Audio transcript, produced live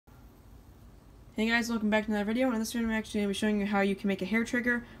Hey guys, welcome back to another video. In this video I'm actually going to be showing you how you can make a hair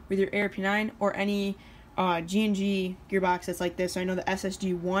trigger with your Arp9 or any G&G gearbox that's like this. So I know the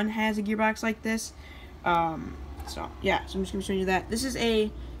SSG1 has a gearbox like this. So I'm just going to be showing you that. This is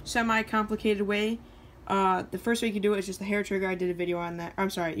a semi-complicated way. The first way you can do it is just the hair trigger. I did a video on that. I'm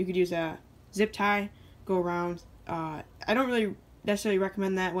sorry, you could use a zip tie, go around. I don't really necessarily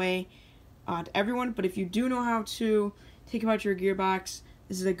recommend that way to everyone, but if you do know how to take apart your gearbox,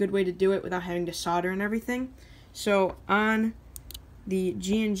 this is a good way to do it without having to solder and everything. So on the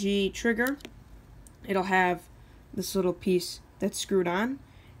G&G trigger, it'll have this little piece that's screwed on,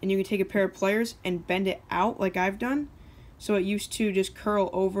 and you can take a pair of pliers and bend it out like I've done. So it used to just curl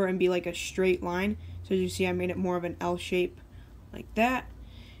over and be like a straight line. So as you see, I made it more of an L shape like that,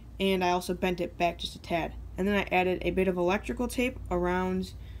 and I also bent it back just a tad. And then I added a bit of electrical tape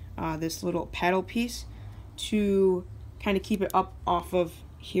around this little paddle piece to kind of keep it up off of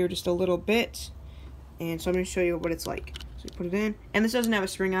here just a little bit. And so I'm going to show you what it's like. So you put it in, and this doesn't have a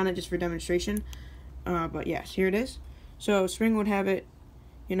spring on it, just for demonstration, but yes, here it is. So spring would have it,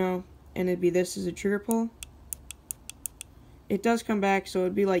 and it'd be this as a trigger pull. It does come back, so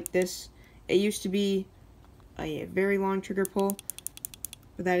it'd be like this. It used to be a very long trigger pull,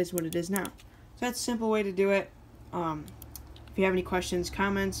 but that is what it is now. So that's a simple way to do it. If you have any questions,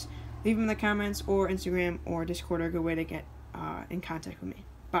 comments, leave them in the comments, or Instagram or Discord are a good way to get in contact with me.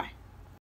 Bye.